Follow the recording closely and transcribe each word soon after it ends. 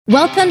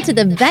Welcome to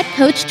the Vet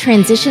Coach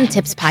Transition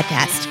Tips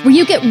Podcast, where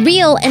you get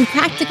real and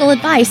practical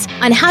advice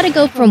on how to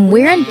go from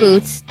wearing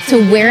boots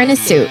to wearing a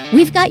suit.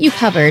 We've got you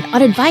covered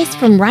on advice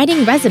from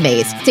writing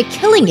resumes to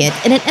killing it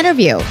in an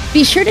interview.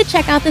 Be sure to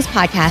check out this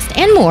podcast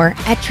and more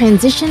at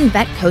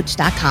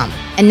transitionvetcoach.com.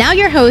 And now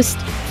your host,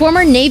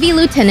 former Navy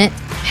Lieutenant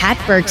Pat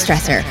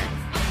Bergstresser.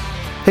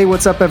 Hey,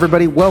 what's up,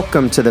 everybody?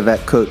 Welcome to the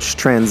Vet Coach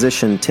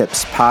Transition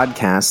Tips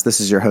Podcast.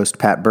 This is your host,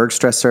 Pat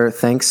Bergstresser.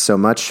 Thanks so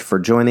much for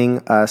joining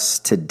us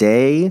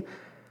today.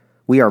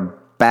 We are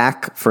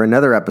back for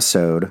another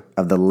episode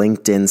of the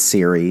LinkedIn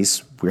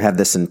series. We have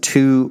this in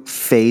two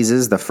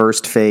phases. The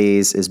first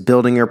phase is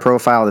building your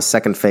profile. The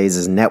second phase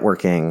is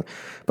networking.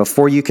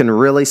 Before you can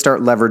really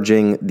start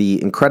leveraging the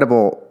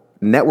incredible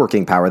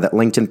networking power that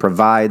LinkedIn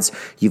provides,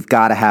 you've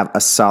got to have a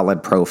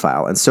solid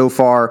profile. And so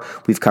far,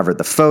 we've covered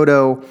the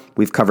photo,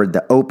 we've covered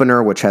the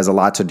opener, which has a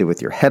lot to do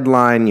with your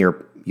headline,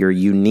 your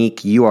unique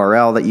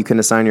URL that you can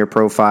assign your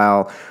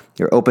profile,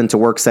 your open to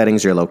work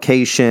settings, your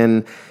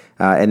location.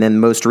 And then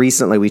most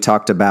recently, we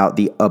talked about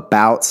the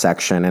about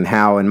section and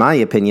how, in my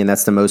opinion,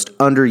 that's the most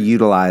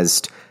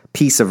underutilized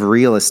piece of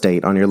real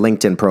estate on your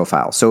LinkedIn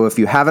profile. So if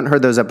you haven't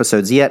heard those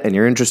episodes yet and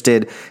you're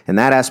interested in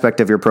that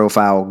aspect of your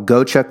profile,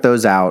 go check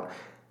those out.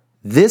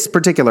 This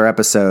particular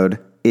episode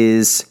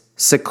is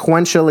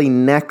sequentially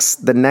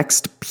the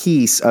next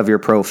piece of your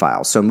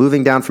profile. So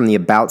moving down from the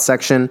about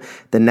section,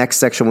 the next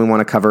section we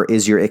want to cover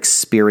is your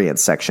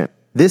experience section.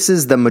 This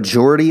is the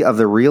majority of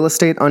the real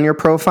estate on your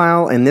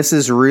profile, and this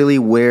is really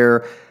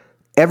where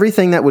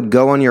everything that would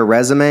go on your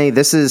resume,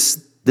 this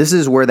is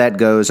where that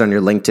goes on your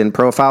LinkedIn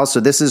profile.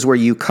 So this is where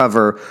you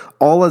cover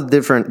all of the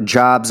different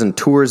jobs and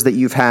tours that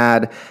you've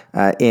had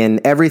and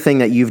everything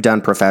that you've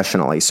done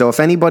professionally. So if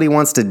anybody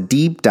wants to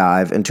deep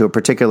dive into a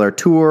particular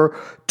tour,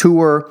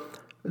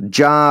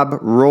 job,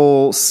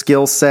 role,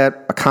 skill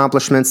set,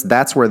 accomplishments,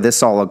 that's where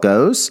this all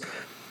goes.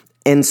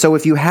 And so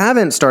if you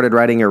haven't started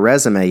writing your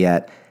resume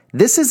yet,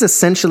 this is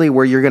essentially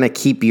where you're going to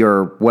keep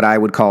what I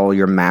would call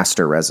your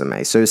master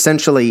resume. So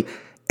essentially,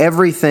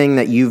 everything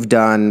that you've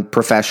done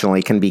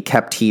professionally can be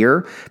kept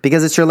here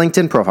because it's your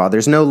LinkedIn profile.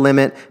 There's no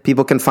limit.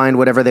 People can find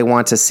whatever they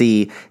want to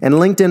see. And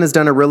LinkedIn has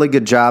done a really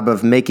good job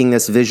of making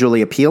this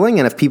visually appealing.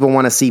 And if people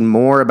want to see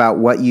more about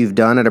what you've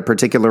done at a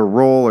particular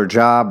role or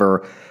job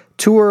or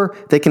tour,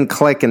 they can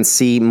click and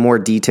see more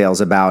details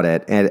about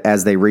it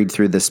as they read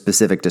through the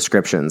specific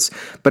descriptions.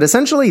 But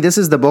essentially, this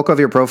is the bulk of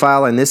your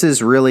profile, and this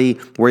is really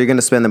where you're going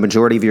to spend the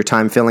majority of your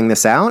time filling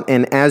this out.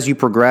 And as you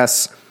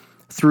progress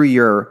through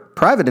your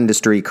private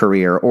industry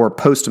career or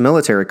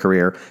post-military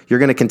career, you're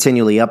going to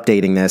continually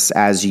updating this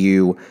as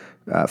you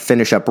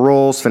finish up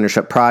roles, finish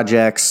up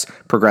projects,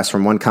 progress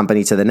from one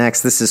company to the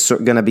next. This is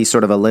going to be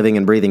sort of a living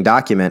and breathing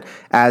document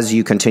as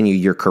you continue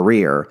your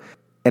career.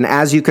 And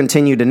as you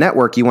continue to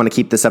network, you want to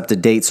keep this up to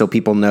date so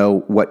people know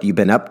what you've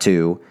been up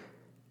to.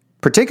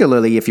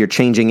 Particularly if you're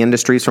changing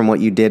industries from what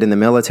you did in the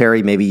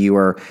military, maybe you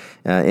were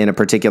in a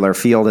particular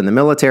field in the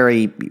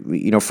military,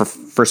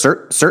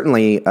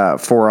 certainly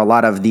for a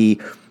lot of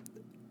the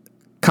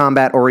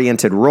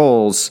combat-oriented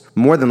roles,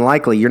 more than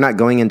likely you're not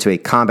going into a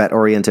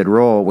combat-oriented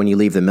role when you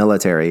leave the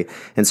military.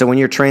 And so when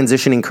you're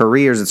transitioning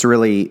careers, it's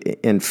really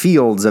in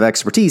fields of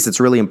expertise, it's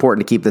really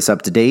important to keep this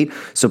up to date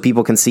so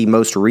people can see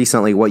most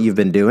recently what you've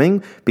been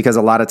doing, because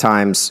a lot of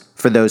times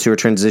for those who are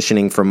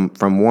transitioning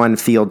from one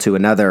field to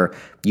another,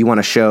 you want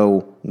to show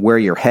where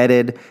you're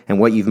headed and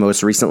what you've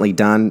most recently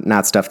done,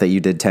 not stuff that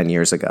you did 10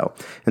 years ago.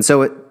 And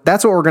so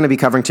that's what we're going to be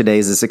covering today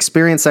is this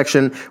experience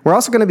section. We're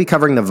also going to be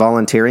covering the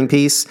volunteering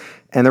piece.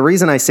 And the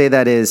reason I say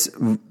that is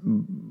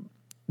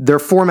they're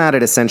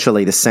formatted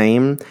essentially the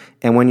same.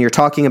 And when you're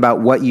talking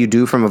about what you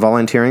do from a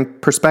volunteering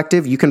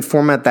perspective, you can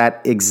format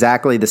that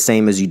exactly the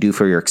same as you do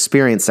for your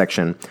experience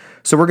section.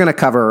 So we're going to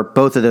cover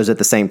both of those at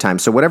the same time.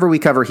 So whatever we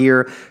cover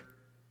here,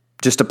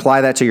 just apply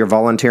that to your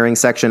volunteering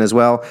section as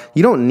well.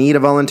 You don't need a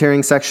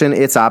volunteering section.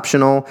 It's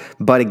optional.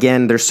 But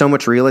again, there's so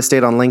much real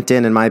estate on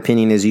LinkedIn, in my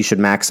opinion, is you should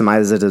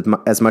maximize it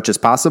as much as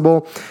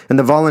possible. And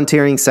the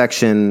volunteering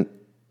section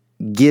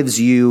gives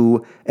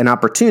you an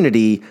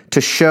opportunity to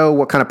show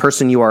what kind of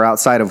person you are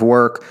outside of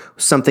work,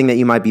 something that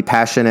you might be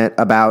passionate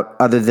about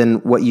other than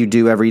what you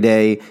do every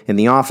day in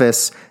the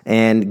office,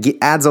 and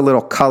adds a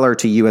little color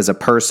to you as a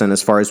person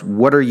as far as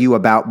what are you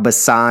about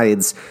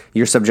besides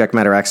your subject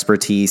matter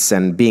expertise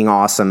and being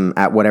awesome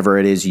at whatever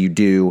it is you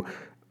do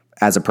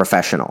as a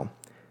professional.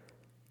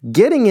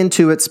 Getting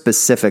into it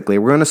specifically,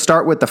 we're going to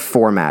start with the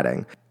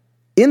formatting.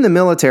 In the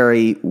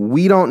military,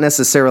 we don't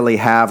necessarily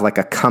have like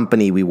a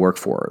company we work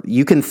for.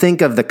 You can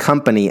think of the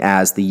company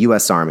as the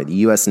U.S. Army, the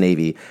U.S.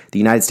 Navy, the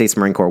United States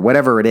Marine Corps,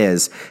 whatever it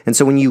is. And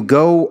so when you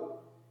go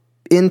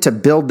in to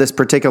build this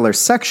particular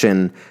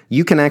section,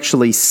 you can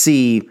actually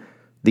see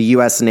the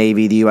U.S.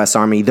 Navy, the U.S.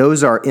 Army.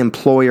 Those are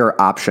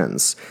employer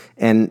options.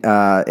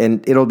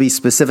 and it'll be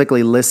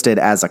specifically listed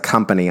as a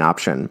company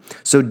option.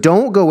 So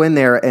don't go in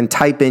there and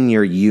type in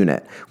your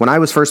unit. When I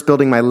was first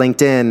building my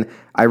LinkedIn,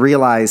 I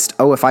realized,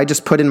 if I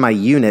just put in my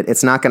unit,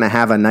 it's not going to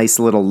have a nice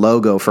little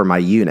logo for my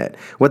unit.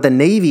 What the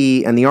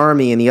Navy and the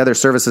Army and the other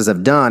services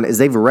have done is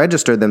they've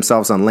registered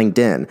themselves on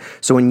LinkedIn.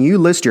 So when you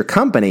list your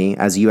company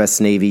as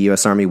U.S. Navy,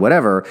 U.S. Army,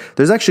 whatever,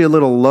 there's actually a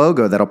little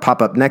logo that'll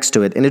pop up next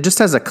to it, and it just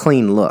has a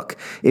clean look.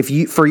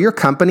 For your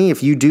company,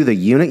 if you do the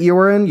unit you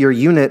were in, your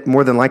unit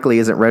more than likely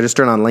isn't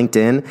registered on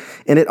LinkedIn,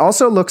 and it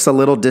also looks a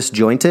little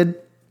disjointed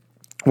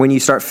when you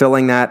start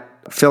filling out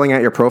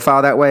your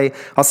profile that way.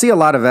 I'll see a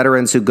lot of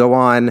veterans who go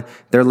on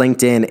their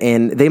LinkedIn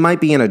and they might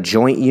be in a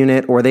joint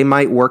unit, or they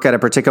might work at a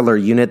particular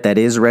unit that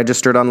is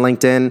registered on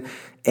LinkedIn,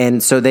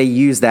 and so they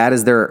use that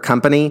as their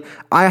company.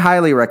 I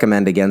highly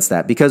recommend against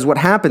that, because what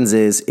happens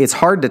is it's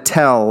hard to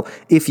tell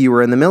if you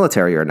were in the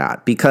military or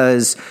not,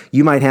 because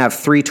you might have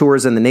 3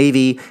 tours in the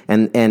Navy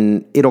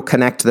and it'll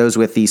connect those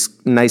with these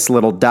nice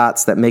little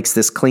dots that makes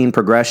this clean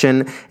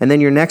progression. And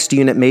then your next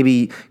unit,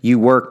 maybe you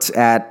worked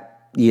at,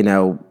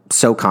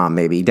 SOCOM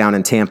maybe down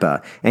in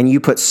Tampa, and you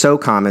put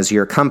SOCOM as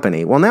your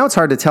company. Well, now it's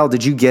hard to tell.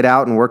 Did you get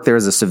out and work there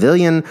as a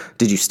civilian?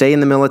 Did you stay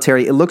in the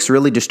military? It looks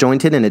really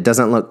disjointed and it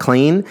doesn't look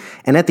clean.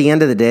 And at the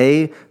end of the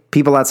day,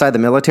 people outside the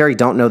military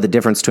don't know the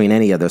difference between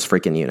any of those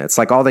freaking units.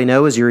 Like, all they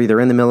know is you're either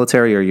in the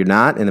military or you're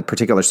not in the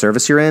particular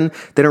service you're in.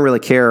 They don't really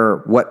care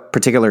what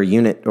particular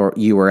unit or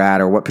you were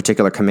at or what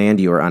particular command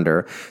you were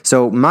under.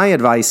 So my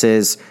advice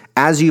is,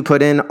 as you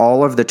put in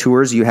all of the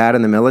tours you had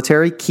in the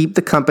military, keep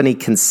the company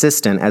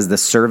consistent as the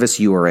service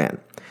you were in.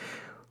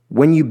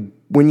 When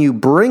you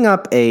bring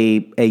up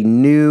a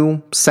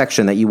new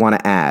section that you want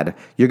to add,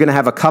 you're going to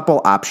have a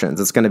couple options.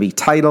 It's going to be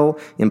title,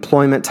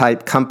 employment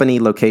type, company,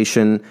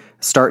 location,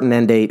 start and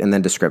end date, and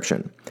then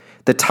description.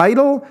 The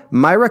title,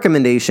 my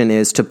recommendation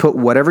is to put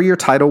whatever your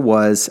title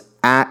was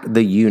at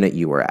the unit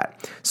you were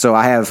at. So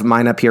I have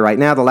mine up here right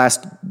now. The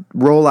last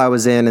role I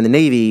was in the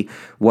Navy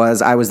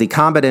was I was the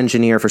combat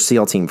engineer for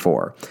SEAL Team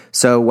 4.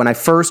 So when I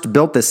first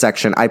built this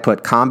section, I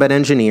put combat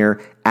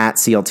engineer at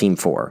SEAL Team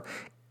 4.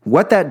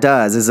 What that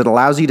does is it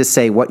allows you to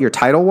say what your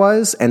title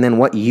was and then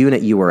what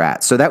unit you were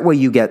at. So that way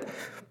you get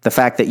the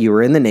fact that you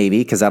were in the Navy,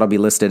 because that'll be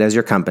listed as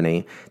your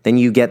company. Then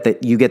you get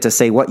to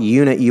say what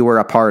unit you were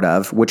a part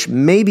of, which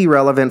may be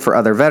relevant for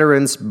other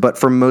veterans, but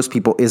for most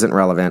people isn't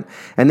relevant.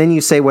 And then you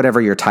say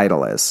whatever your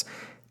title is.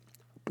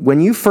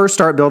 When you first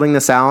start building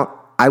this out,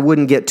 I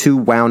wouldn't get too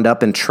wound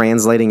up in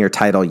translating your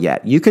title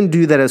yet. You can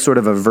do that as sort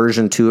of a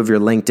version 2 of your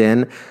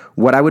LinkedIn.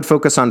 What I would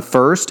focus on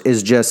first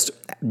is just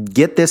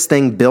get this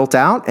thing built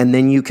out, and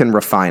then you can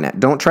refine it.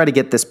 Don't try to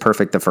get this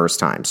perfect the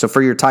first time. So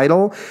for your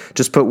title,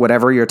 just put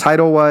whatever your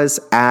title was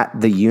at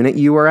the unit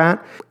you were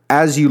at.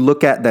 As you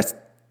look at the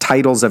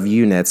titles of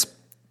units,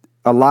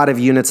 a lot of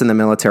units in the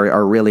military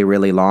are really,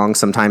 really long.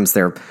 Sometimes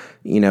they're,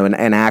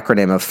 an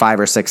acronym of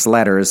 5 or 6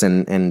 letters,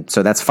 and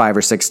so that's 5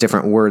 or 6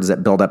 different words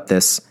that build up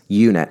this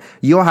unit.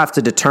 You'll have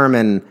to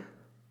determine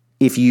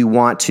if you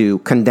want to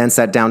condense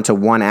that down to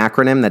one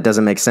acronym that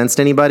doesn't make sense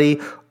to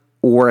anybody,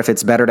 or if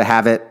it's better to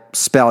have it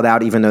spelled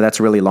out even though that's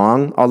really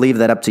long. I'll leave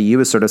that up to you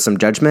as sort of some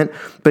judgment,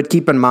 but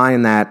keep in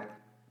mind that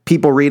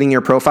people reading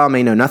your profile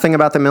may know nothing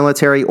about the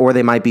military, or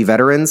they might be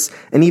veterans.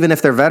 And even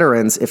if they're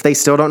veterans, if they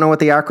still don't know what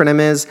the acronym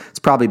is, it's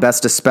probably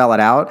best to spell it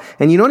out.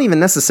 And you don't even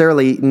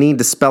necessarily need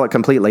to spell it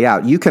completely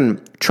out. You can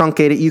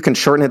truncate it. You can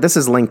shorten it. This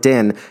is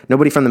LinkedIn.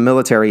 Nobody from the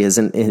military is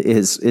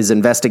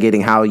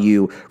investigating how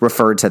you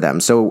referred to them.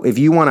 So if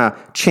you want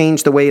to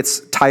change the way it's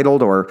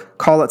titled or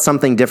call it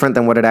something different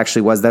than what it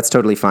actually was, that's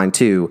totally fine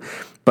too.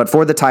 But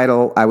for the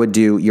title, I would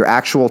do your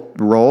actual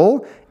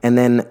role and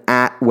then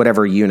at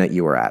whatever unit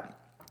you were at.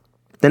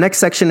 The next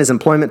section is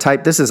employment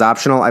type. This is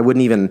optional. I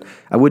wouldn't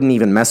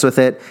even mess with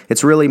it.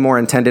 It's really more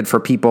intended for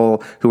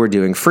people who are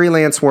doing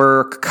freelance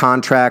work,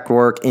 contract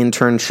work,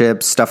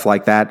 internships, stuff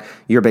like that.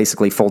 You're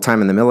basically full-time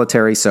in the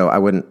military, so I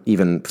wouldn't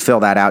even fill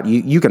that out.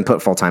 You can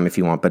put full-time if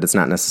you want, but it's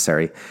not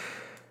necessary.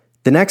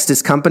 The next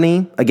is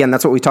company. Again,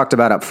 that's what we talked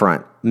about up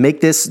front.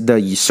 Make this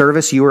the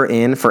service you were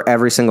in for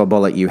every single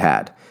bullet you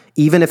had.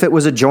 Even if it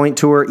was a joint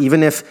tour,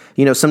 even if,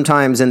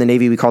 sometimes in the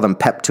Navy we call them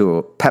PEP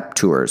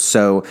tours.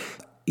 So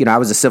I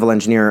was a civil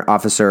engineer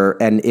officer,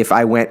 and if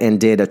I went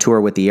and did a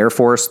tour with the Air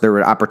Force, there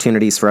were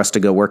opportunities for us to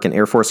go work in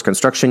Air Force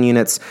construction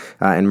units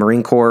and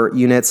Marine Corps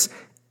units.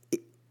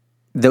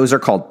 Those are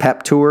called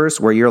PEP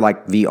tours, where you're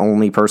like the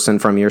only person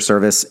from your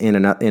service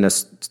in a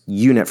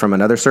unit from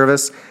another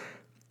service.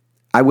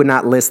 I would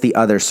not list the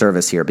other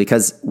service here,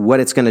 because what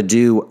it's going to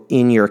do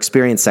in your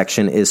experience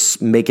section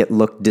is make it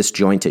look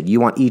disjointed. You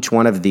want each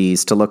one of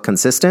these to look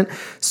consistent.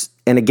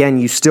 And again,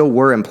 you still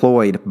were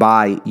employed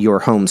by your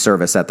home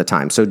service at the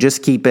time. So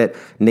just keep it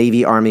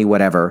Navy, Army,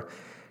 whatever.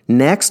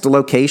 Next,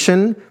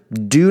 location.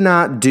 Do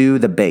not do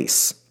the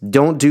base.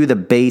 Don't do the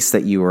base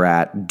that you were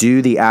at.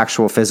 Do the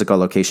actual physical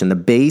location. The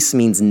base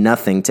means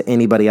nothing to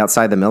anybody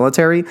outside the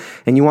military,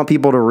 and you want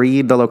people to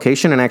read the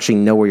location and actually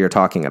know where you're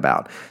talking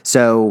about.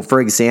 So, for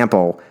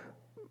example,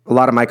 a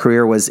lot of my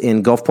career was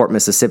in Gulfport,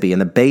 Mississippi,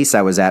 and the base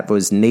I was at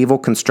was Naval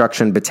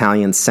Construction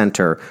Battalion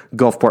Center,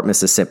 Gulfport,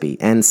 Mississippi,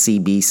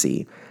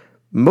 NCBC.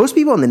 Most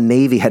people in the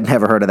Navy had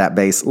never heard of that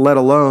base, let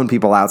alone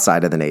people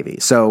outside of the Navy.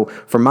 So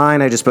for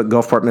mine, I just put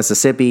Gulfport,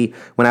 Mississippi.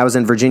 When I was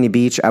in Virginia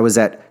Beach, I was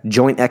at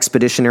Joint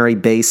Expeditionary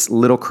Base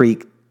Little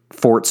Creek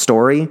Fort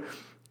Story.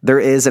 There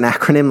is an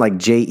acronym like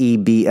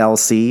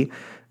JEBLC,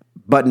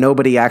 but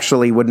nobody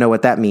actually would know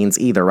what that means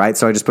either, right?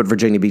 So I just put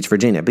Virginia Beach,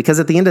 Virginia, because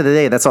at the end of the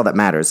day, that's all that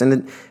matters.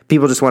 And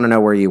people just want to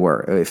know where you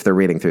were if they're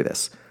reading through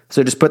this.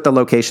 So just put the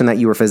location that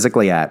you were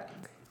physically at.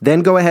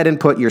 Then go ahead and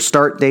put your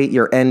start date,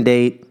 your end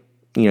date.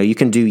 You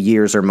can do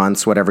years or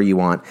months, whatever you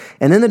want.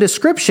 And then the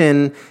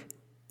description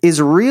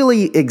is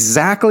really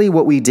exactly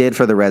what we did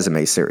for the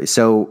resume series.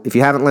 So if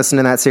you haven't listened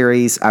to that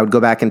series, I would go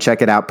back and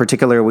check it out,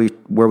 particularly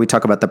where we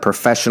talk about the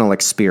professional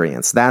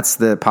experience. That's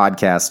the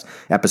podcast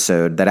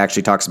episode that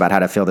actually talks about how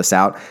to fill this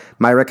out.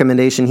 My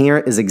recommendation here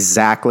is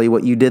exactly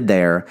what you did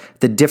there.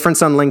 The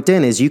difference on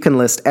LinkedIn is you can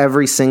list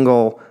every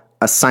single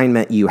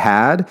assignment you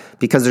had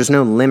because there's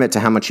no limit to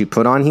how much you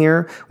put on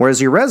here.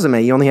 Whereas your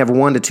resume, you only have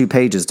 1 to 2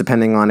 pages,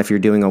 depending on if you're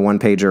doing a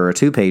 1-pager or a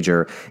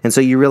 2-pager. And so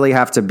you really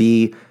have to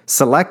be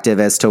selective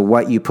as to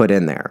what you put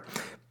in there.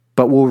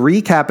 But we'll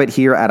recap it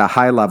here at a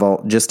high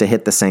level just to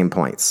hit the same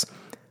points.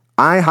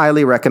 I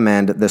highly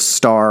recommend the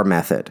STAR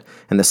method.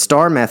 And the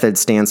STAR method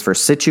stands for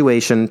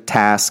situation,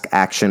 task,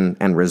 action,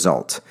 and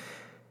result.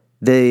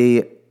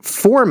 The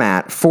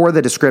format for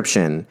the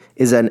description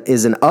is an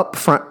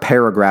upfront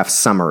paragraph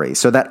summary.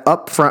 So that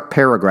upfront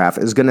paragraph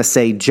is going to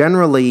say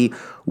generally,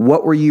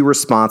 what were you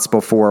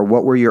responsible for?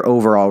 What were your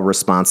overall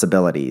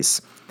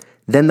responsibilities?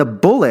 Then the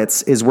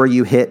bullets is where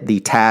you hit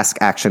the task,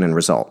 action, and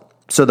result.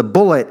 So the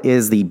bullet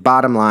is the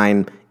bottom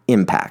line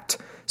impact.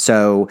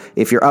 So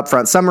if your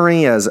upfront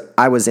summary is,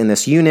 I was in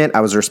this unit,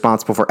 I was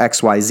responsible for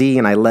XYZ,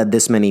 and I led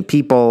this many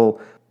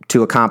people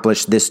to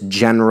accomplish this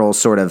general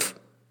sort of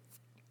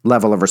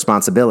level of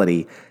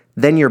responsibility,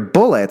 then your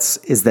bullets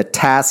is the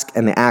task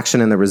and the action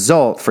and the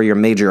result for your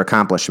major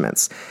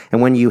accomplishments.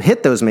 And when you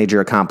hit those major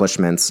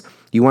accomplishments,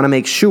 you want to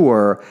make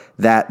sure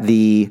that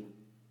the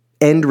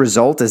end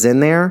result is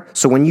in there.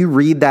 So when you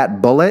read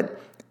that bullet,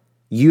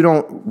 you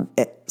don't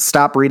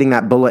stop reading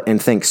that bullet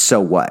and think, so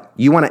what?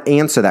 You want to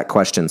answer that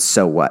question,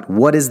 so what?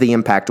 What is the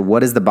impact?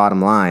 What is the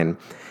bottom line?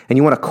 And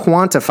you want to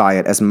quantify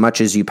it as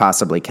much as you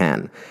possibly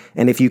can.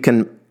 And if you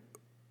can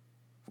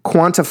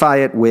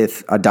quantify it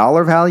with a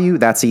dollar value,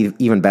 that's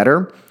even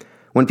better.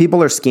 When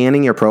people are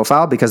scanning your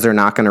profile because they're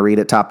not going to read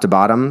it top to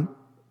bottom,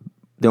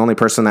 the only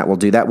person that will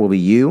do that will be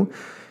you.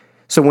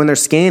 So when they're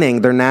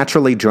scanning, they're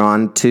naturally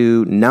drawn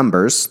to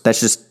numbers. That's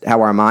just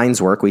how our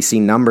minds work. We see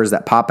numbers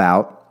that pop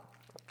out.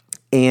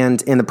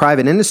 And in the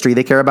private industry,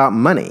 they care about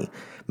money.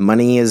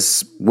 Money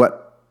is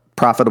what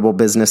profitable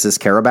businesses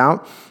care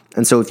about.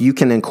 And so if you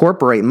can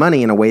incorporate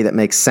money in a way that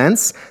makes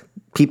sense,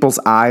 people's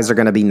eyes are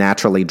going to be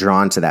naturally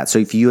drawn to that. So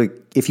if you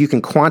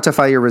can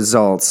quantify your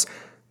results,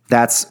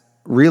 that's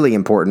really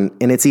important.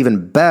 And it's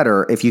even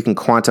better if you can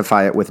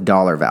quantify it with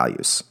dollar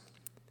values.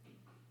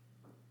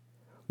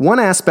 One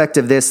aspect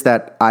of this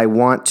that I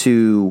want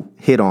to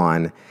hit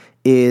on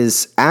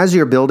is as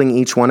you're building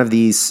each one of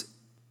these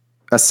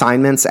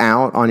assignments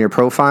out on your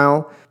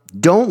profile,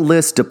 don't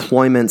list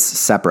deployments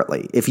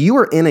separately. If you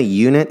are in a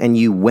unit and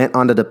you went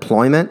on a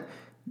deployment,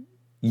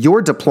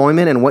 your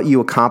deployment and what you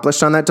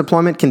accomplished on that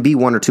deployment can be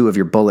 1 or 2 of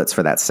your bullets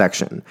for that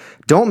section.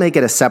 Don't make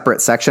it a separate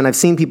section. I've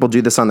seen people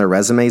do this on their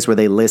resumes where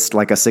they list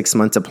like a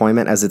 6-month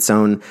deployment as its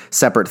own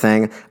separate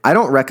thing. I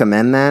don't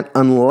recommend that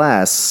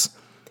unless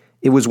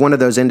it was one of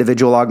those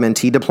individual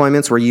augmentee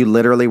deployments where you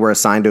literally were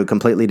assigned to a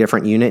completely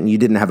different unit and you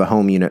didn't have a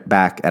home unit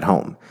back at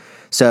home.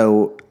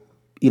 So,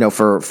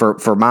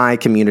 for my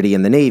community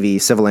in the Navy,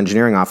 civil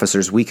engineering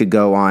officers, we could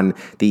go on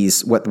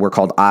these, what were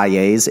called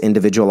IAs,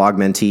 individual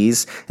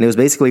augmentees. And it was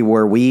basically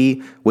where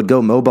we would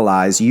go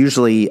mobilize,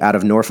 usually out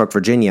of Norfolk,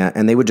 Virginia,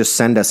 and they would just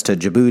send us to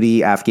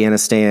Djibouti,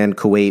 Afghanistan,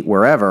 Kuwait,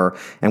 wherever.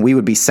 And we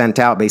would be sent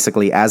out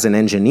basically as an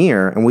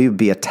engineer, and we would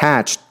be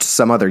attached to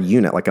some other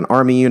unit, like an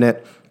Army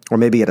unit, or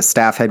maybe at a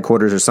staff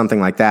headquarters or something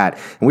like that.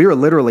 And we were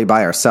literally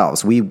by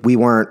ourselves. We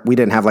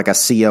didn't have like a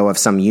CO of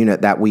some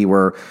unit that we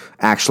were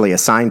actually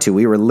assigned to.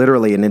 We were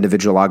literally an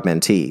individual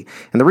augmentee.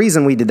 And the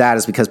reason we did that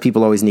is because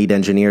people always need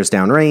engineers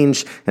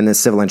downrange, and the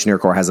Civil Engineer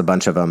Corps has a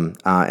bunch of them.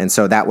 And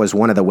so that was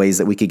one of the ways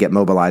that we could get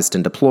mobilized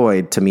and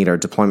deployed to meet our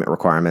deployment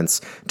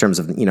requirements in terms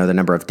of, the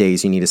number of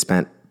days you need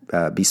to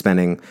be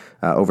spending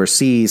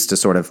overseas to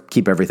sort of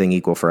keep everything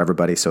equal for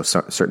everybody, so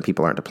certain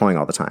people aren't deploying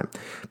all the time.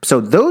 So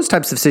those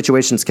types of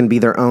situations can be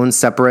their own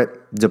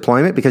separate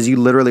deployment because you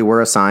literally were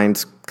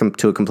assigned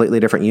to a completely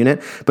different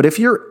unit. But if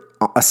you're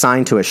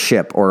assigned to a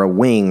ship or a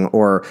wing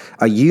or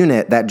a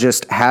unit that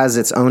just has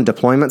its own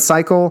deployment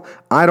cycle,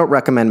 I don't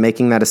recommend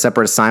making that a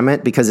separate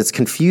assignment because it's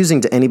confusing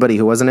to anybody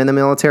who wasn't in the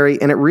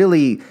military, and it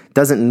really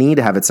doesn't need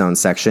to have its own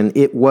section.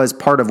 It was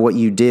part of what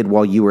you did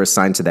while you were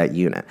assigned to that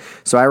unit.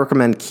 So I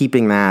recommend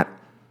keeping that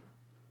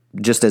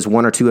just as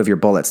 1 or 2 of your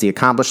bullets. The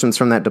accomplishments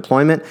from that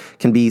deployment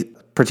can be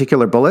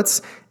particular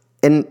bullets.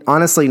 And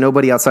honestly,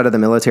 nobody outside of the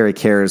military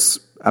cares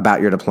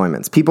about your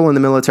deployments. People in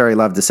the military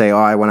love to say, oh,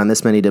 I went on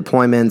this many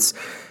deployments,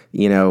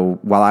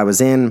 while I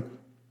was in.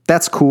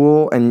 That's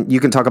cool. And you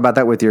can talk about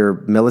that with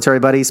your military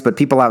buddies, but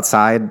people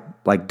outside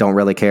don't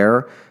really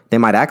care. They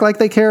might act like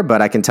they care,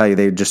 but I can tell you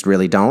they just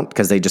really don't,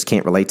 because they just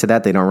can't relate to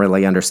that. They don't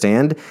really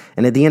understand.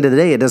 And at the end of the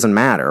day, it doesn't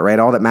matter, right?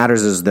 All that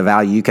matters is the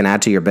value you can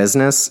add to your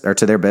business or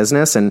to their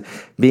business. And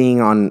being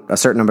on a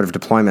certain number of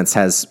deployments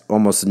has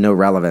almost no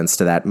relevance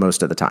to that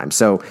most of the time.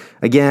 So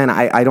again,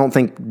 I don't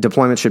think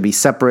deployments should be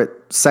separate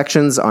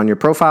sections on your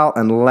profile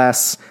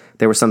unless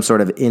there was some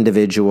sort of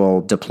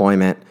individual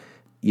deployment,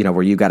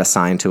 where you got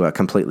assigned to a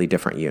completely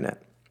different unit.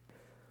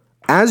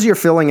 As you're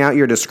filling out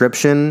your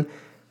description,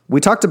 we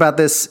talked about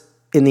this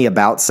in the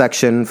About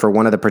section for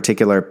one of the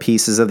particular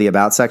pieces of the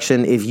About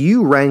section. If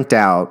you ranked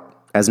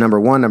out as number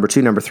 1, number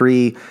 2, number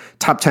 3,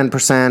 top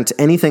 10%,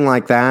 anything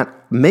like that,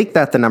 make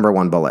that the number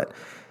 1 bullet.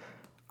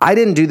 I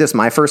didn't do this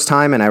my first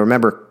time, and I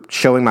remember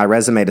showing my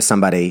resume to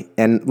somebody,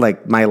 and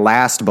my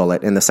last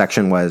bullet in the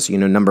section was,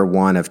 number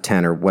 1 of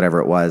 10 or whatever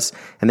it was.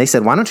 And they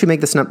said, why don't you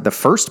make this the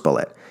first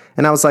bullet?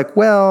 And I was like,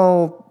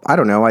 well, I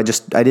don't know. I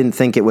didn't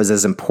think it was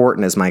as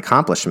important as my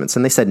accomplishments.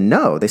 And they said,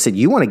 no. They said,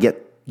 you want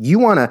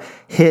to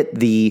hit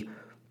the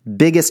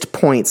biggest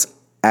points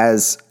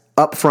as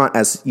upfront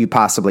as you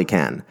possibly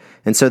can.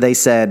 And so they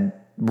said,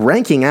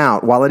 ranking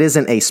out, while it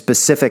isn't a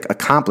specific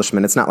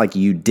accomplishment, it's not like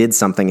you did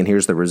something and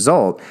here's the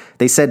result.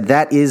 They said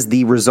that is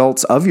the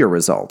results of your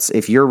results.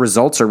 If your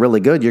results are really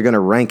good, you're going to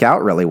rank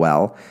out really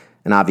well.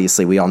 And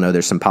obviously, we all know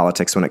there's some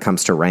politics when it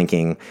comes to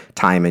ranking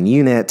time and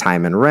unit,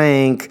 time and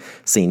rank,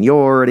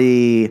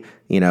 seniority,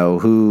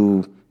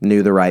 who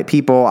knew the right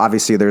people.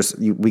 Obviously,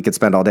 we could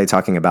spend all day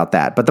talking about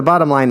that. But the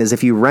bottom line is,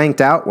 if you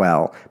ranked out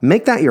well,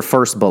 make that your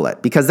first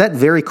bullet, because that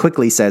very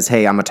quickly says,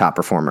 hey, I'm a top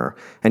performer.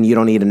 And you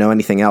don't need to know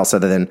anything else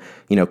other than,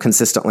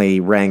 consistently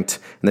ranked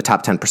in the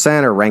top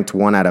 10% or ranked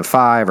 1 out of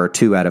 5 or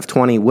 2 out of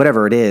 20,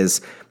 whatever it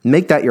is.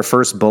 Make that your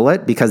first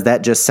bullet, because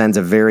that just sends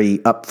a very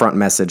upfront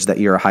message that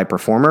you're a high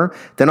performer.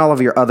 Then all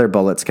of your other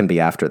bullets can be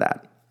after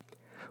that.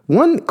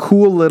 One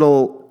cool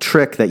little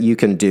trick that you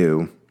can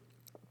do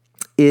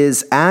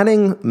is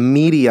adding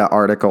media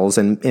articles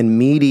and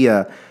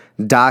media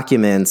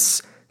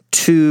documents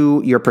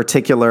to your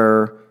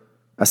particular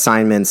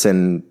assignments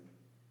and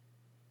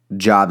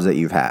jobs that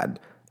you've had.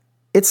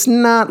 It's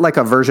not like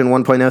a version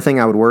 1.0 thing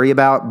I would worry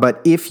about,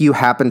 but if you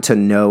happen to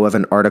know of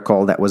an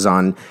article that was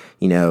on,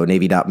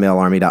 Navy.mil,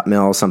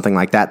 Army.mil, something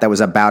like that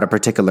was about a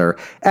particular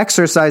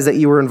exercise that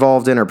you were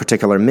involved in or a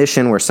particular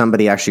mission where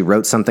somebody actually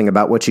wrote something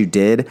about what you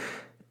did,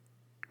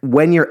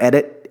 when you're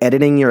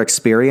editing your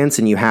experience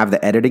and you have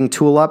the editing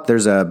tool up,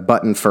 there's a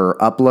button for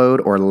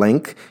upload or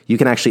link. You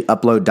can actually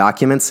upload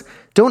documents.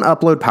 Don't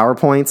upload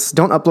PowerPoints.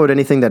 Don't upload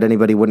anything that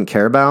anybody wouldn't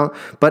care about.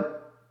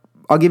 But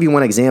I'll give you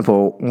one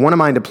example. One of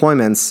my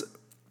deployments,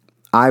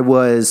 I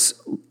was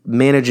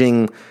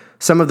managing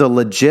some of the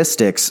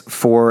logistics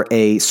for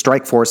a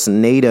Strike Force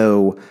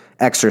NATO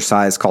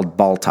exercise called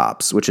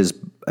BALTOPS, which is,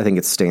 I think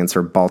it stands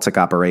for Baltic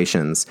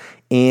Operations.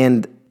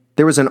 And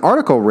there was an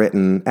article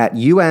written at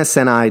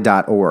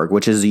usni.org,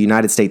 which is the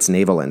United States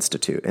Naval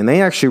Institute. And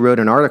they actually wrote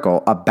an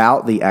article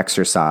about the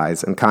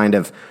exercise and kind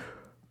of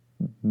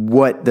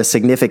what the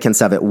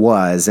significance of it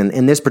was.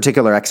 And this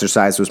particular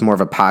exercise was more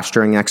of a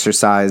posturing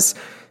exercise.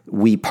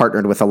 We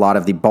partnered with a lot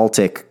of the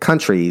Baltic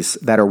countries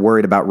that are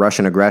worried about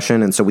Russian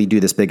aggression. And so we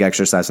do this big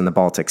exercise in the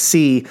Baltic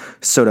Sea,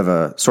 sort of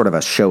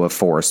a show of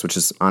force, which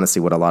is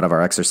honestly what a lot of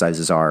our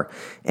exercises are.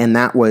 And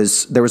there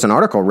was an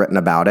article written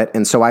about it.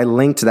 And so I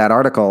linked that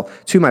article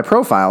to my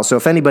profile. So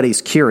if anybody's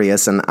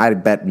curious, and I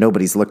bet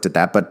nobody's looked at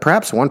that, but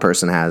perhaps one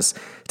person has,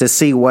 to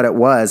see what it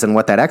was and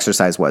what that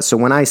exercise was. So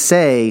when I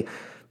say,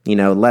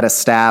 led a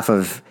staff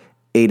of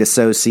 8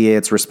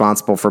 associates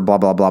responsible for blah,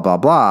 blah, blah, blah,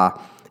 blah,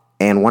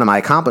 and one of my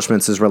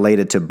accomplishments is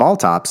related to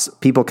BALTOPS,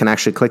 people can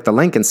actually click the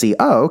link and see,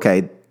 oh,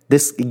 okay,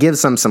 this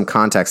gives them some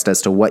context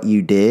as to what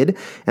you did.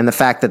 And the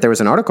fact that there was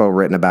an article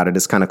written about it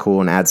is kind of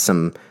cool and adds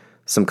some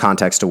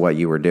context to what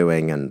you were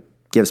doing and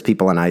gives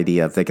people an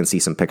idea if they can see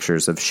some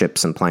pictures of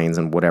ships and planes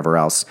and whatever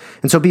else.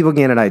 And so people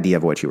get an idea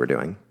of what you were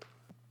doing.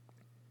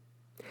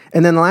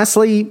 And then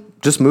lastly,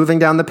 just moving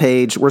down the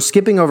page, we're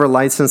skipping over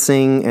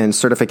licensing and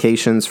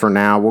certifications for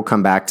now. We'll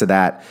come back to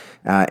that.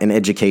 And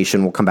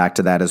education, we'll come back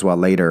to that as well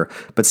later.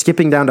 But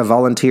skipping down to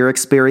volunteer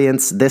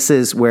experience, this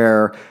is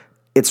where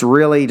it's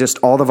really just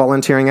all the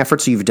volunteering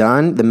efforts you've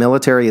done. The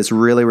military is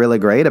really, really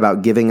great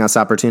about giving us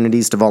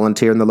opportunities to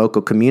volunteer in the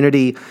local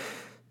community.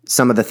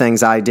 Some of the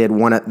things I did,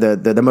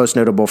 the most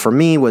notable for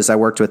me was I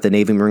worked with the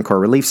Navy Marine Corps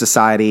Relief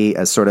Society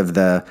as sort of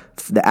the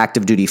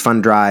active duty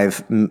fund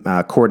drive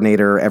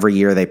coordinator. Every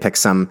year they pick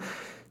some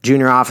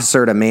junior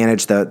officer to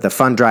manage the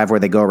fund drive where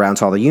they go around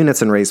to all the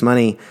units and raise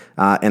money.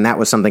 And that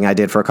was something I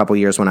did for a couple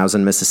years when I was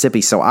in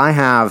Mississippi. So I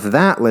have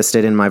that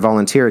listed in my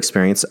volunteer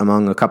experience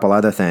among a couple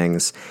other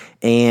things.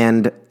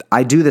 And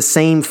I do the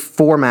same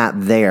format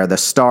there, the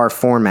STAR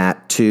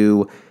format,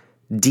 to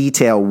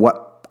detail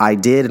what I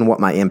did and what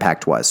my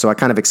impact was. So I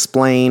kind of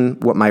explain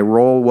what my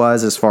role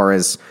was as far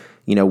as,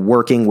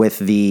 working with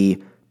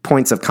the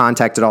points of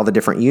contact at all the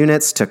different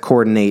units to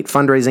coordinate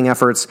fundraising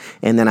efforts.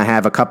 And then I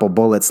have a couple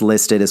bullets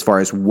listed as far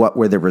as what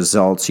were the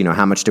results,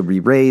 how much did we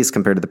raise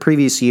compared to the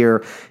previous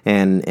year.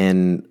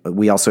 And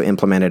we also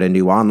implemented a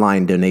new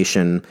online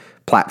donation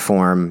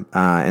platform.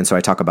 And so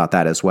I talk about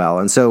that as well.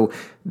 And so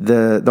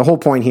the whole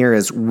point here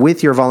is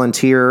with your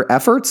volunteer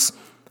efforts,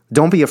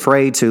 don't be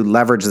afraid to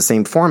leverage the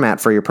same format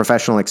for your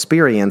professional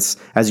experience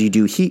as you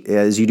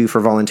do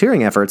for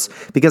volunteering efforts,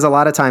 because a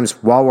lot of times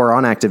while we're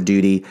on active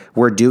duty,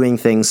 we're doing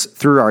things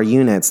through our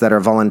units that are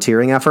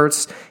volunteering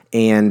efforts.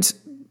 And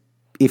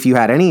if you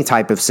had any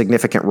type of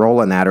significant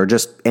role in that or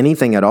just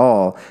anything at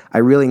all, I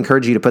really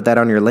encourage you to put that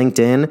on your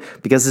LinkedIn,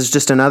 because it's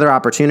just another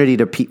opportunity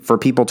for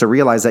people to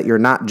realize that you're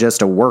not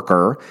just a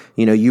worker.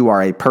 You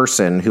are a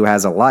person who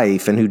has a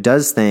life and who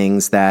does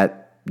things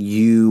that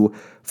you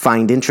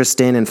find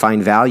interest in and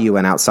find value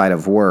in outside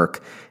of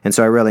work. And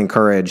so I really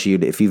encourage you,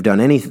 if you've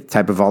done any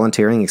type of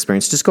volunteering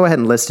experience, just go ahead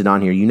and list it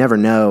on here. You never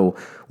know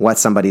what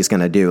somebody's going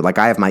to do. Like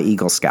I have my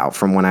Eagle Scout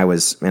from when I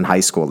was in high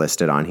school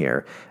listed on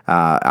here.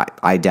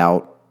 I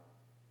doubt,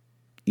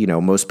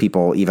 most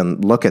people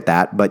even look at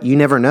that, but you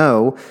never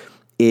know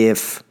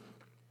if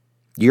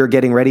you're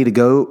getting ready to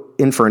go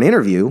in for an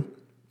interview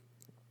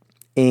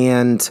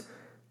and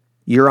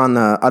you're on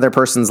the other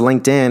person's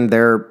LinkedIn,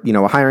 they're,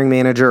 a hiring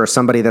manager or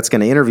somebody that's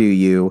going to interview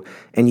you,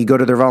 and you go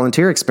to their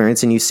volunteer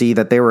experience and you see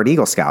that they were an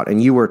Eagle Scout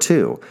and you were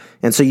too.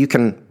 And so you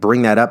can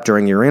bring that up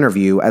during your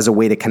interview as a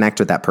way to connect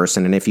with that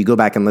person. And if you go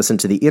back and listen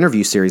to the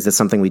interview series, that's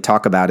something we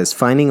talk about, is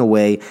finding a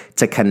way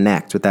to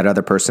connect with that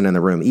other person in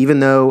the room, even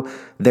though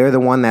they're the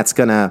one that's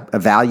going to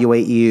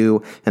evaluate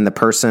you and the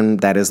person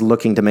that is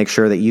looking to make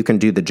sure that you can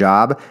do the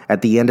job.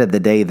 At the end of the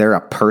day, they're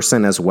a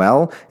person as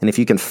well. And if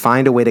you can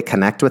find a way to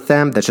connect with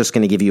them, that's just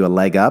going to give you a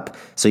leg up.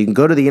 So you can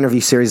go to the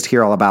interview series to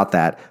hear all about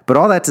that. But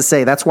all that to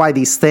say, that's why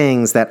these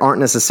things that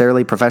aren't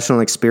necessarily professional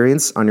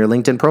experience on your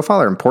LinkedIn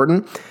profile are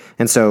important.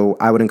 And so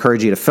I would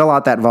encourage you to fill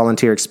out that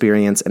volunteer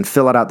experience and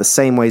fill it out the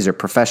same way as your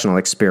professional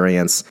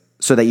experience,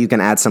 so that you can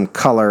add some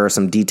color,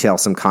 some detail,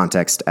 some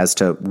context as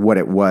to what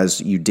it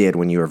was you did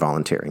when you were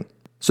volunteering.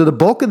 So the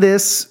bulk of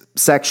this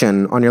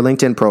section on your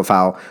LinkedIn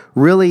profile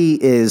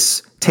really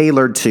is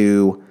tailored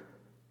to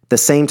the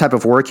same type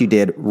of work you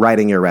did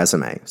writing your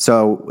resume.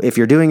 So if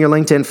you're doing your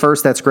LinkedIn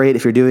first, that's great.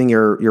 If you're doing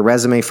your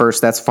resume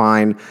first, that's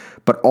fine.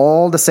 But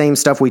all the same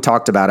stuff we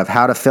talked about of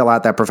how to fill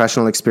out that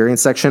professional experience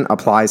section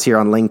applies here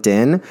on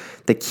LinkedIn.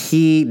 The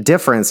key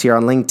difference here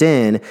on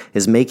LinkedIn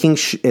is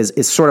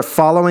is sort of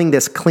following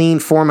this clean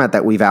format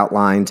that we've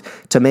outlined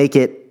to make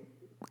it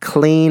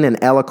clean and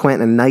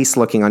eloquent and nice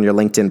looking on your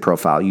LinkedIn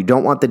profile. You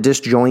don't want the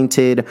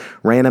disjointed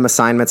random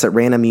assignments at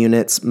random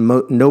units.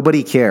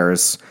 Nobody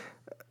cares.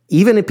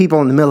 Even if people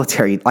in the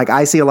military, like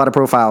I see a lot of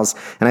profiles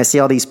and I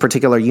see all these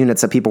particular units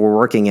that people were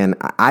working in.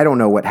 I don't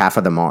know what half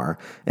of them are,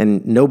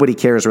 and nobody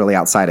cares really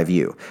outside of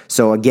you.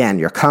 So again,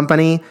 your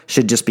company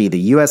should just be the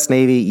U.S.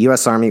 Navy,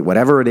 U.S. Army,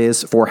 whatever it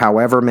is, for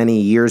however many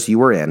years you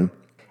were in.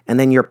 And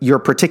then your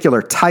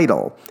particular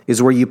title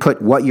is where you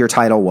put what your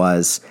title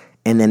was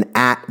and then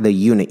at the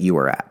unit you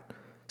were at.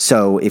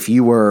 So if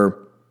you were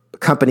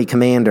company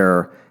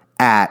commander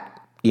at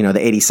the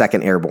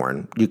 82nd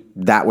Airborne,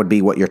 that would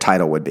be what your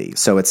title would be.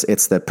 So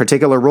it's the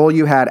particular role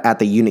you had at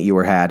the unit you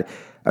were had.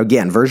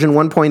 Again, version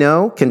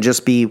 1.0 can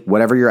just be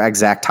whatever your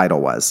exact title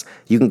was.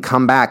 You can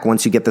come back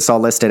once you get this all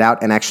listed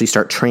out and actually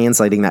start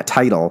translating that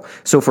title.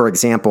 So for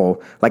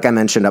example, like I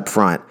mentioned up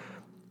front,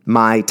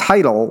 my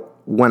title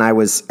when I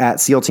was at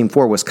SEAL Team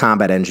 4 was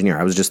combat engineer.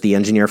 I was just the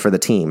engineer for the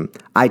team.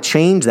 I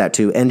changed that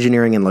to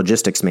engineering and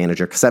logistics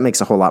manager because that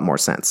makes a whole lot more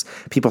sense.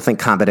 People think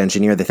combat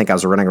engineer, they think I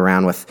was running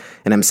around with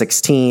an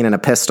M16 and a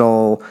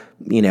pistol,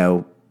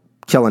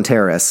 killing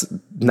terrorists.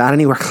 Not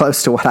anywhere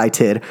close to what I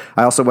did.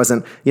 I also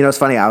wasn't, it's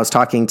funny, I was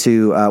talking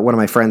to one of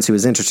my friends who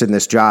was interested in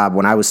this job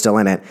when I was still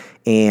in it,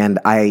 and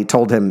I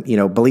told him,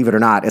 believe it or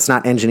not, it's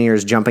not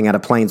engineers jumping out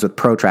of planes with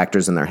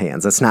protractors in their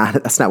hands. That's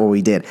not what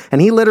we did.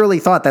 And he literally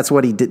thought that's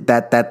what he did,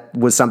 that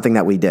was something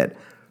that we did.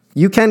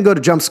 You can go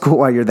to jump school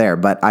while you're there,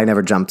 but I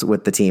never jumped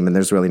with the team, and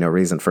there's really no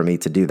reason for me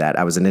to do that.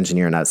 I was an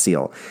engineer, not a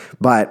SEAL.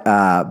 But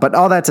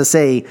all that to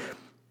say,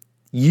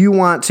 you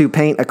want to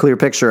paint a clear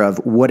picture of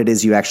what it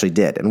is you actually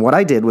did. And what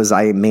I did was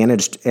I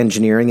managed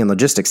engineering and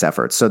logistics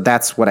efforts. So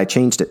that's what I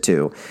changed it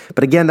to.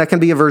 But again, that can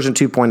be a version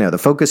 2.0. The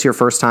focus here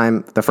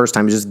the first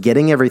time is just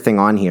getting everything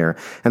on here.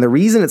 And the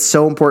reason it's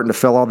so important to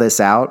fill all this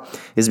out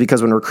is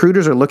because when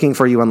recruiters are looking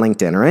for you on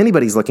LinkedIn, or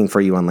anybody's looking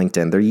for you on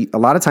LinkedIn, a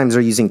lot of times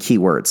they're using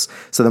keywords.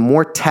 So the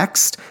more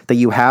text that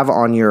you have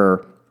on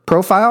your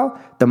profile,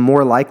 the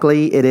more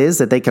likely it is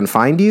that they can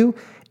find you.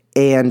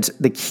 And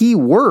the key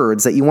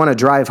words that you want to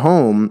drive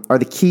home are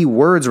the key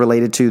words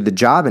related to the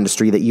job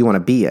industry that you want to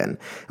be in.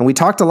 And we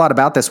talked a lot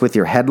about this with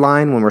your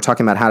headline when we're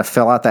talking about how to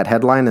fill out that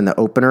headline in the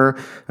opener,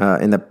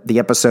 in the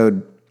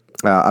episode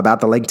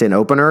about the LinkedIn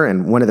opener.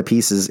 And one of the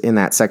pieces in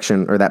that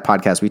section or that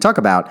podcast we talk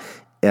about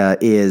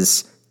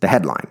is the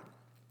headline.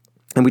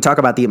 And we talk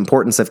about the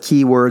importance of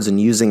keywords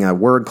and using a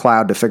word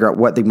cloud to figure out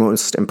what the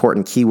most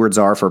important keywords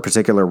are for a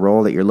particular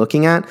role that you're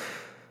looking at.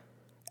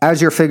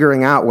 As you're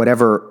figuring out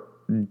whatever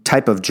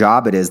type of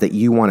job it is that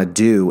you want to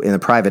do in the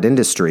private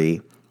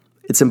industry,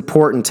 it's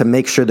important to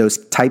make sure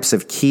those types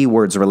of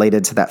keywords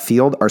related to that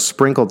field are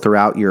sprinkled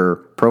throughout your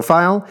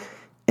profile.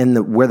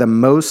 And where the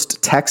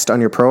most text on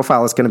your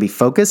profile is going to be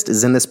focused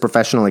is in this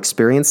professional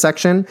experience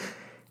section.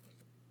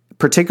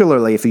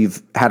 Particularly if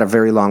you've had a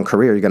very long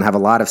career, you're going to have a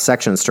lot of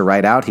sections to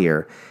write out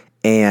here.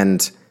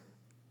 And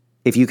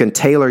if you can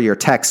tailor your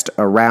text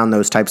around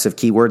those types of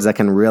keywords, that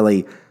can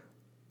really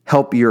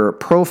help your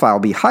profile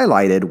be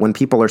highlighted when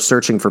people are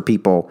searching for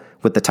people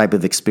with the type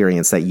of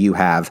experience that you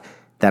have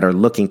that are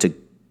looking to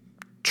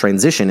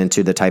transition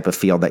into the type of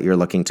field that you're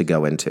looking to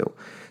go into.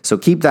 So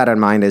keep that in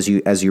mind as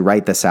you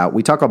write this out.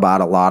 We talk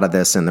about a lot of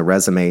this in the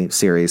resume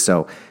series,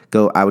 so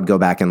I would go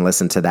back and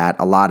listen to that.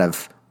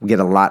 We get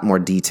a lot more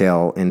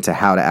detail into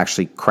how to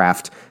actually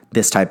craft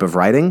this type of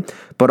writing.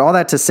 But all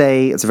that to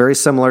say, it's very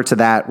similar to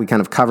that. We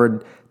kind of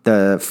covered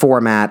the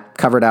format,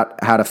 covered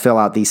out how to fill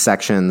out these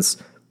sections.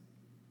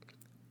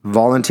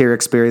 Volunteer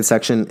experience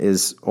section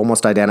is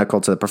almost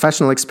identical to the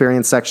professional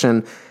experience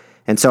section.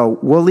 And so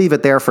we'll leave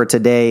it there for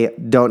today.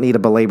 Don't need to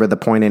belabor the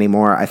point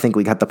anymore. I think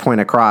we got the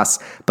point across.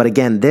 But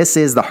again, this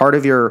is the heart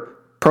of your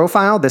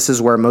profile. This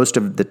is where most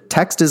of the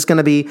text is going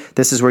to be.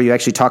 This is where you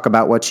actually talk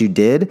about what you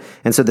did.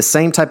 And so the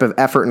same type of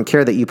effort and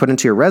care that you put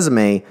into your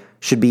resume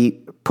should be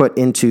put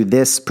into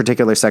this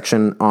particular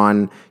section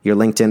on your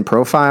LinkedIn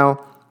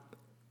profile.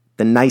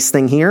 The nice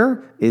thing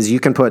here is you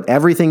can put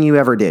everything you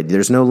ever did.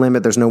 There's no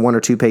limit. There's no 1 or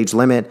 2 page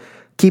limit.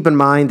 Keep in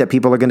mind that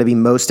people are going to be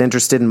most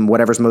interested in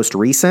whatever's most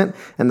recent,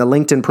 and the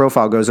LinkedIn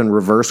profile goes in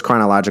reverse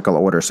chronological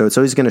order. So it's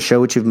always going to show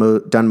what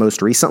you've done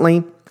most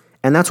recently,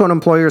 and that's what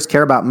employers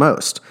care about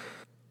most.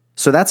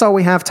 So that's all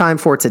we have time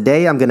for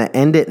today. I'm going to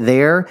end it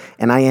there,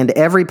 and I end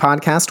every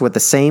podcast with the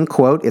same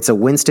quote. It's a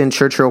Winston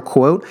Churchill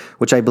quote,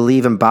 which I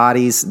believe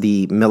embodies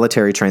the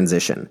military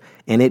transition.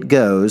 And it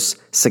goes,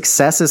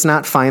 "Success is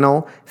not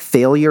final,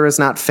 failure is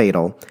not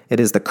fatal. It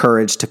is the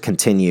courage to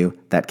continue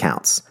that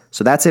counts."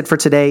 So that's it for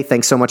today.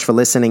 Thanks so much for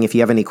listening. If you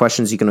have any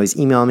questions, you can always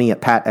email me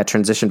at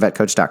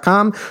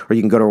pat@transitionvetcoach.com, or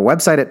you can go to our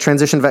website at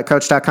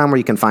transitionvetcoach.com, where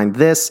you can find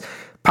this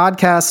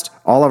podcast,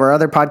 all of our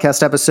other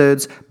podcast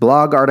episodes,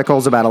 blog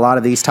articles about a lot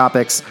of these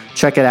topics.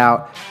 Check it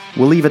out.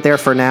 We'll leave it there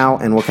for now,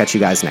 and we'll catch you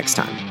guys next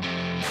time.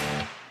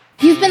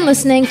 You've been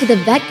listening to the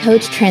Vet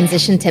Coach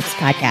Transition Tips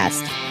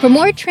Podcast. For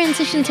more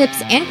transition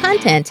tips and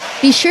content,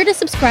 be sure to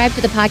subscribe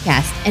to the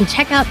podcast and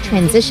check out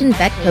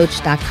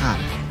transitionvetcoach.com.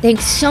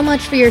 Thanks so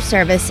much for your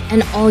service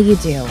and all you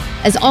do.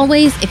 As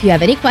always, if you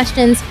have any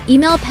questions,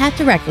 email Pat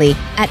directly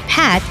at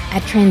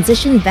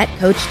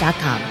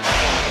pat@transitionvetcoach.com.